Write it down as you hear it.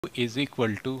is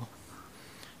equal to,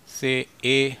 say,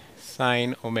 A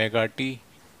sine omega t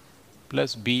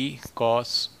plus B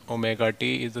cos omega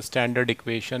t is the standard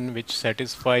equation which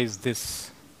satisfies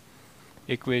this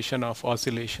equation of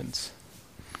oscillations.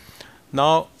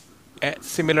 Now,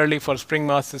 similarly for spring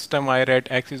mass system, I write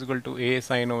x is equal to A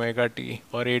sine omega t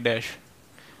or A dash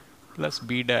plus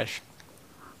B dash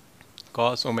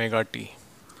cos omega t.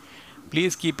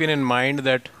 Please keep in mind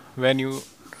that when you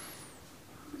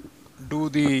do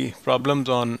the problems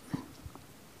on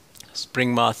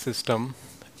spring mass system,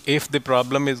 if the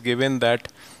problem is given that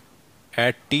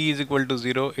at t is equal to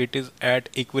 0, it is at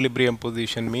equilibrium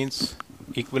position, means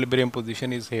equilibrium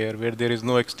position is here where there is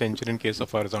no extension in case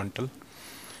of horizontal.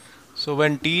 So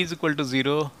when t is equal to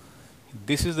 0,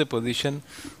 this is the position,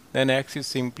 then x is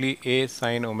simply A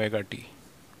sine omega t.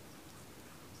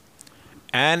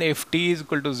 And if t is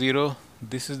equal to 0,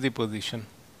 this is the position,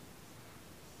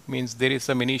 means there is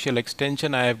some initial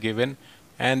extension I have given,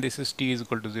 and this is t is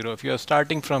equal to 0. If you are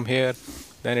starting from here,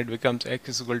 then it becomes x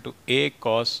is equal to A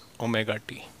cos omega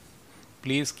t.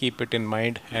 Please keep it in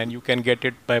mind, and you can get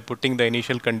it by putting the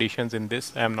initial conditions in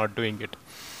this. I am not doing it.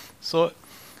 So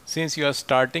since you are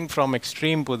starting from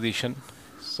extreme position,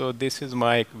 so this is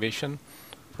my equation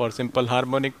for simple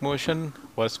harmonic motion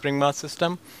for spring mass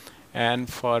system, and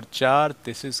for charge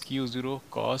this is q0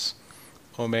 cos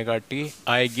omega t.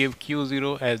 I give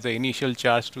q0 as the initial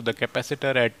charge to the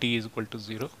capacitor at t is equal to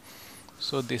 0.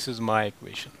 So this is my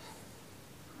equation.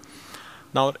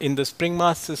 Now in the spring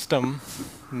mass system,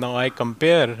 now I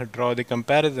draw the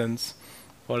comparisons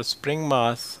for spring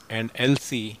mass and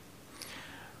LC.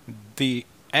 The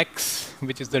x,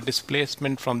 which is the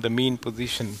displacement from the mean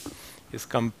position, is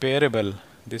comparable.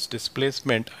 This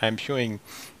displacement I am showing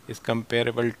is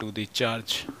comparable to the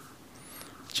charge.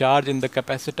 Charge in the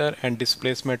capacitor and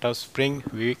displacement of spring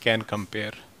we can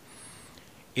compare.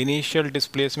 Initial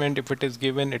displacement, if it is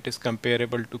given, it is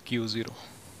comparable to q0.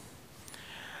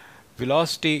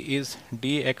 Velocity is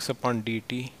dx upon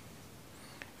dt,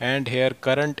 and here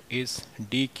current is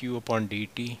dq upon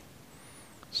dt.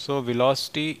 So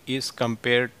velocity is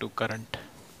compared to current,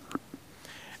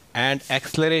 and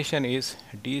acceleration is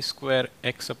d square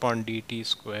x upon dt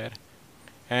square,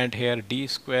 and here d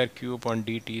square q upon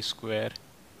dt square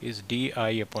is di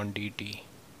upon dt.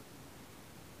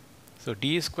 So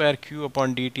d square q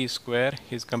upon dt square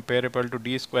is comparable to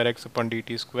d square x upon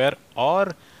dt square,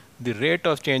 or the rate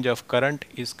of change of current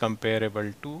is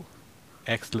comparable to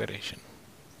acceleration.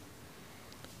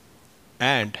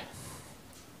 And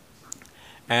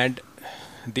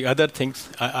the other things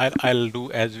I'll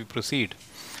do as we proceed.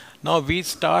 Now we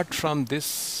start from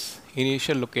this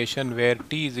initial location where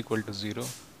t is equal to 0.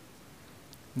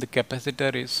 The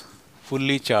capacitor is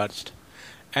fully charged,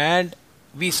 and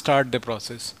we start the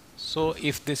process. So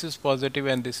if this is positive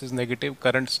and this is negative,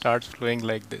 current starts flowing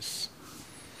like this.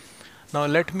 Now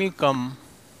let me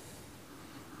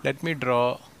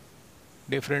draw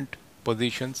different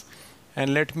positions,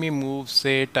 and let me move,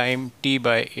 say, time t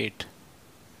by 8.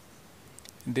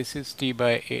 This is t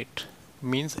by 8,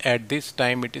 means at this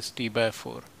time it is t by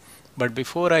 4. But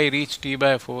before I reach t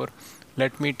by 4,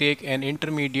 let me take an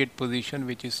intermediate position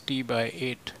which is t by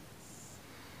 8.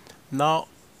 Now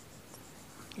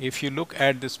if you look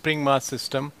at the spring mass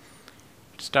system,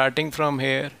 starting from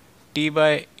here, t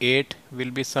by 8 will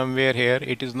be somewhere here.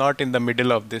 It is not in the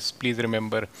middle of this, please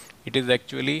remember. It is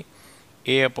actually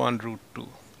a upon root 2.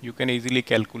 You can easily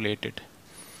calculate it.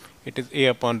 It is a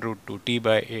upon root 2, t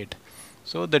by 8.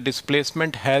 So the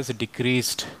displacement has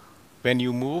decreased when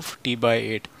you move t by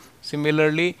 8.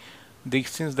 Similarly,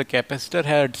 since the capacitor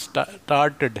had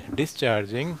started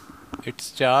discharging,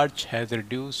 its charge has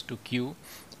reduced to q,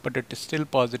 but it is still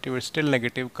positive, it's still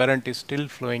negative, current is still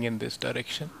flowing in this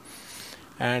direction.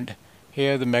 And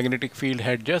here the magnetic field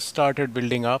had just started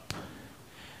building up.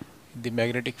 The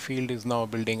magnetic field is now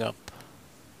building up.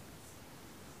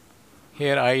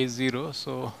 Here I is 0,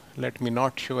 so let me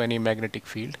not show any magnetic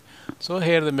field. So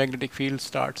here the magnetic field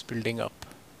starts building up.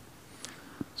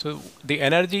 So the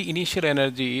energy, initial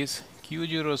energy is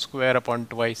q0 square upon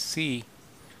twice c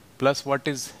plus what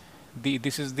is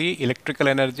this is the electrical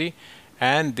energy,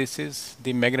 and this is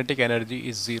the magnetic energy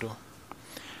is 0.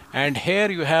 And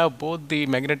here you have both the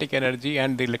magnetic energy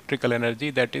and the electrical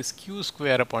energy, that is q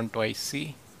square upon twice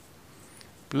c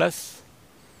plus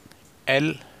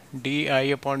L di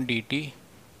upon dt,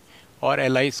 or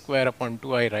Li square upon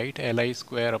 2, I write Li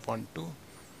square upon 2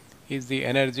 is the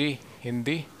energy in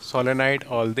the solenoid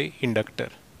or the inductor,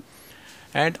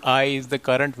 and I is the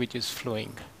current which is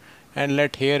flowing. and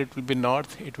let here it will be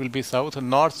north, it will be south.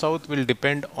 North south will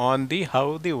depend on the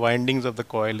how the windings of the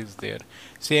coil is there.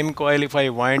 Same coil, if I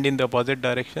wind in the opposite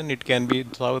direction, it can be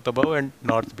south above and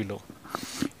north below.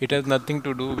 It has nothing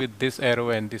to do with this arrow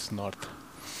and this north.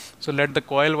 So let the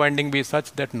coil winding be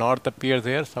such that north appears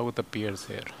here, south appears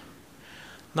here.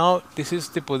 Now this is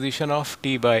the position of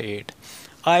T by 8.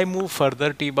 I move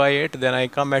further T by 8, then I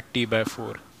come at T by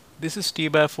 4. This is T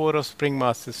by 4 of spring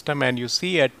mass system, and you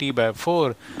see at T by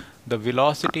 4 the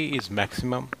velocity is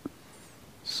maximum.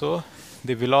 So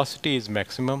the velocity is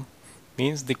maximum,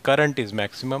 means the current is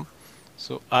maximum.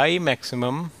 So I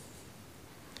maximum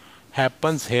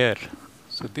happens here.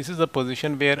 So this is the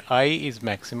position where I is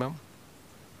maximum.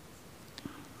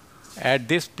 At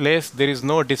this place there is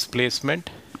no displacement,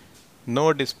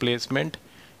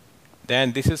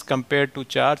 then this is compared to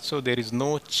charge, so there is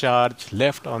no charge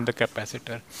left on the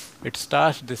capacitor. It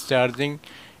starts discharging,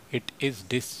 it is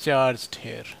discharged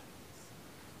here,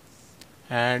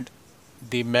 and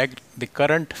the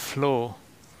current flow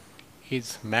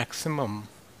is maximum,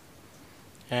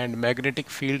 and magnetic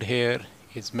field here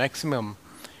is maximum,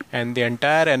 and the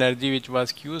entire energy, which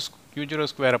was Q0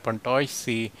 square upon tau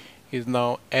C, is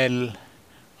now L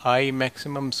I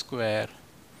maximum square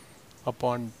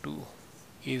upon 2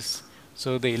 is.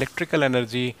 So the electrical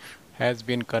energy has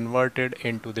been converted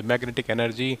into the magnetic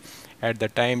energy at the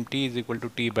time t is equal to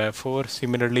T by 4.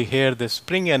 Similarly here the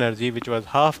spring energy, which was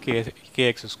half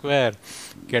kx square,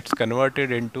 gets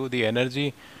converted into the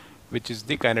energy which is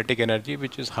the kinetic energy,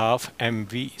 which is half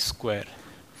mv square.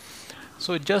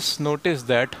 So just notice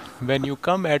that when you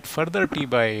come at further T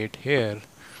by 8 here,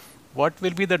 what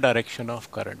will be the direction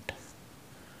of current?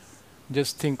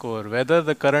 Just think over whether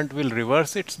the current will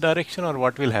reverse its direction or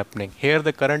what will happening. Here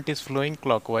the current is flowing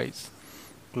clockwise,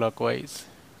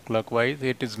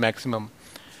 it is maximum.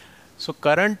 So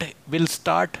current will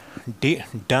start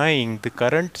dying, the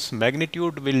current's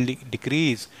magnitude will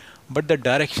decrease, but the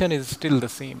direction is still the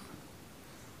same.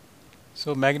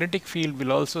 So magnetic field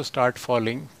will also start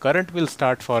falling, current will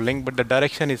start falling, but the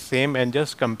direction is same. And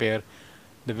just compare,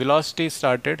 the velocity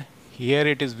started, here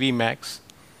it is V max.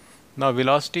 Now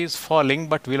velocity is falling,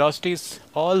 but velocity is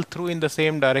all through in the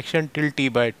same direction till T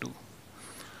by 2.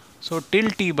 So till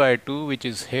T by 2, which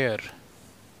is here,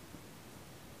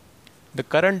 the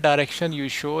current direction you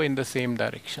show in the same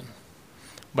direction.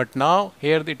 But now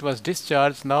here it was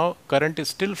discharged, now current is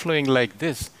still flowing like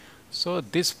this. So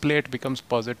this plate becomes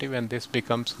positive and this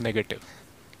becomes negative.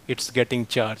 It's getting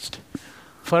charged.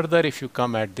 Further, if you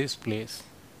come at this place,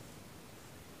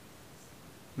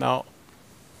 now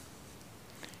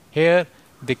here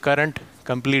the current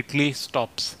completely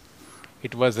stops.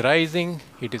 It was rising,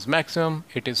 it is maximum,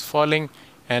 it is falling,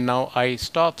 and now I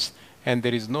stops, and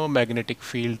there is no magnetic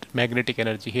field, magnetic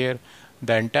energy here.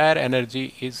 The entire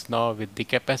energy is now with the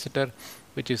capacitor,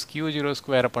 which is Q0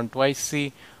 square upon twice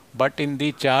C, but in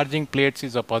the charging plates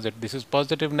is opposite. This is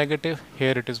positive negative,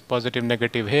 here it is positive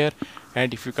negative here,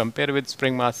 and if you compare with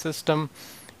spring mass system,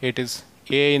 it is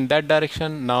A in that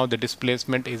direction. Now the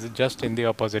displacement is just in the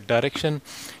opposite direction.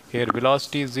 Here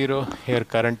velocity is 0, here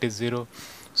current is 0.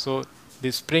 So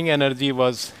the spring energy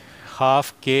was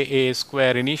half Ka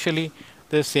square initially,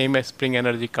 the same as spring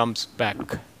energy comes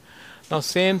back. Now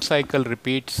same cycle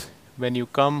repeats when you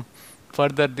come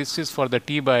further. This is for the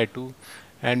T by 2,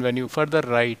 and when you further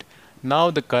write,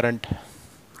 now the current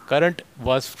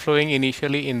was flowing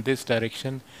initially in this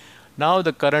direction. Now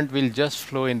the current will just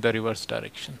flow in the reverse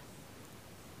direction.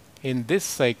 In this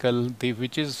cycle,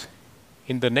 which is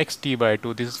in the next T by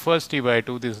 2, this is first T by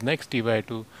 2, this is next T by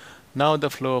 2, now the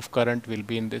flow of current will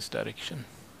be in this direction.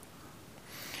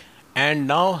 And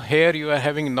now here you are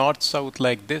having north-south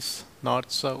like this,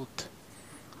 north-south,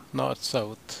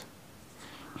 north-south.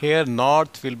 Here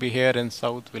north will be here and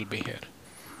south will be here.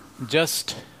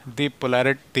 Just the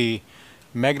polarity, the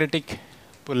magnetic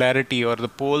polarity or the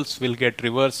poles will get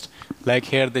reversed. Like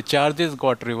here the charges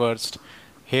got reversed.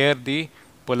 Here the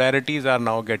polarities are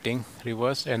now getting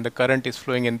reversed and the current is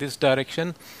flowing in this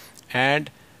direction, and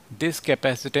this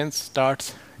capacitance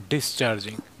starts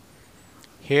discharging.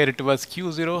 Here it was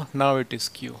Q0, now it is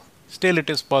Q. Still it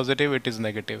is positive, it is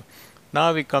negative.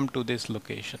 Now we come to this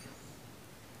location.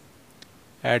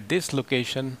 At this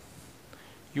location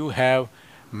you have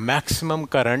maximum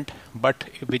current, but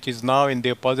which is now in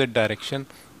the opposite direction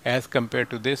as compared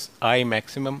to this I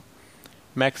maximum.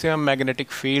 Maximum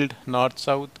magnetic field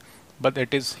north-south, but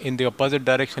it is in the opposite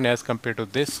direction as compared to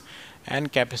this,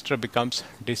 and capacitor becomes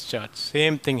discharged.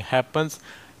 Same thing happens,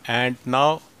 and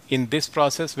now in this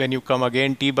process when you come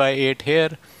again T by 8 here,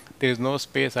 there is no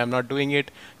space, I am not doing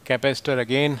it. Capacitor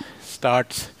again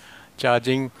starts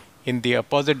charging in the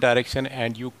opposite direction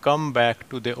and you come back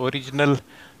to the original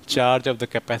charge of the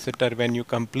capacitor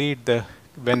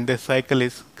when the cycle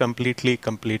is completely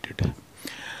completed.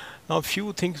 Now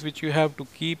few things which you have to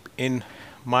keep in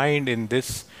mind in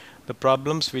this, the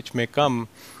problems which may come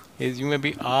is you may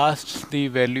be asked the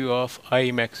value of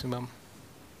I maximum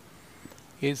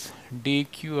is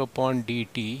dq upon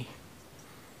dt.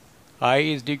 I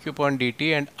is dq upon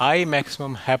dt and I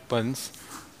maximum happens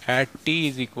at t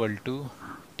is equal to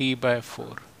t by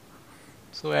 4.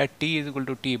 So at t is equal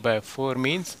to t by 4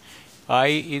 means I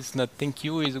is nothing,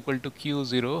 q is equal to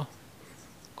q0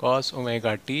 cos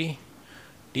omega t,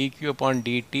 dq upon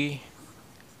dt,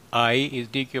 I is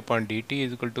dq upon dt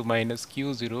is equal to minus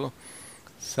q0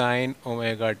 sine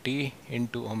omega t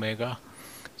into omega.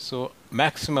 So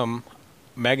maximum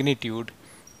magnitude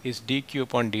is dq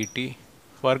upon dt.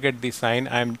 Forget the sign,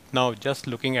 I am now just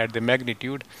looking at the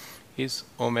magnitude, is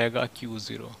omega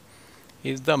q0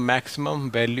 is the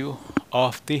maximum value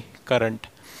of the current.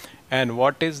 And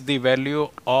what is the value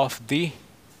of the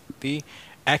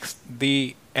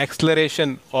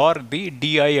acceleration or the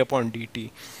di upon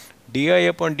dt? Di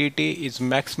upon dt is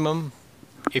maximum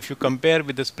if you compare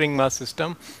with the spring mass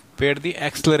system where the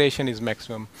acceleration is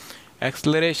maximum.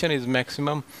 Acceleration is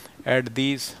maximum at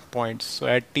these points. So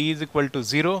at t is equal to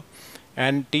 0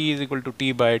 and t is equal to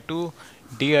t by 2,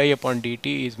 di upon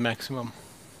dt is maximum.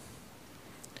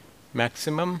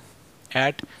 Maximum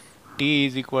at t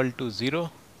is equal to 0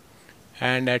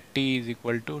 and at t is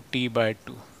equal to t by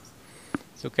 2.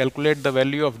 So calculate the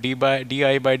value of di by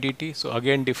dt. So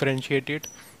again differentiate it.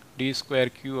 D square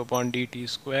q upon dt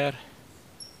square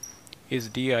is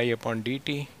di upon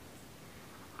dt,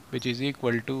 which is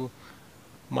equal to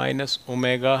minus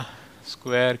omega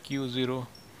square q0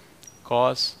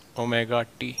 cos omega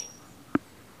t.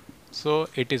 So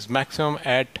it is maximum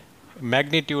at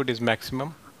magnitude is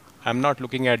maximum. I'm not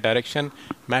looking at direction.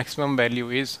 Maximum value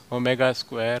is omega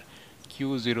square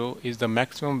q0 is the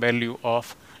maximum value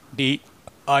of di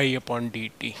upon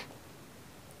dt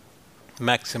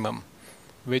maximum,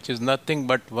 which is nothing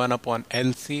but 1 upon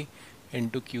LC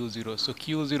into q0. So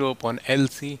q0 upon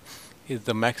LC is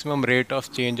the maximum rate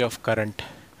of change of current.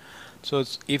 So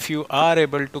if you are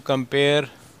able to compare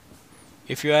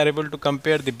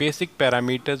the basic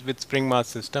parameters with spring mass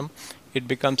system, it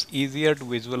becomes easier to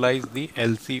visualize the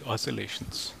LC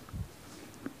oscillations.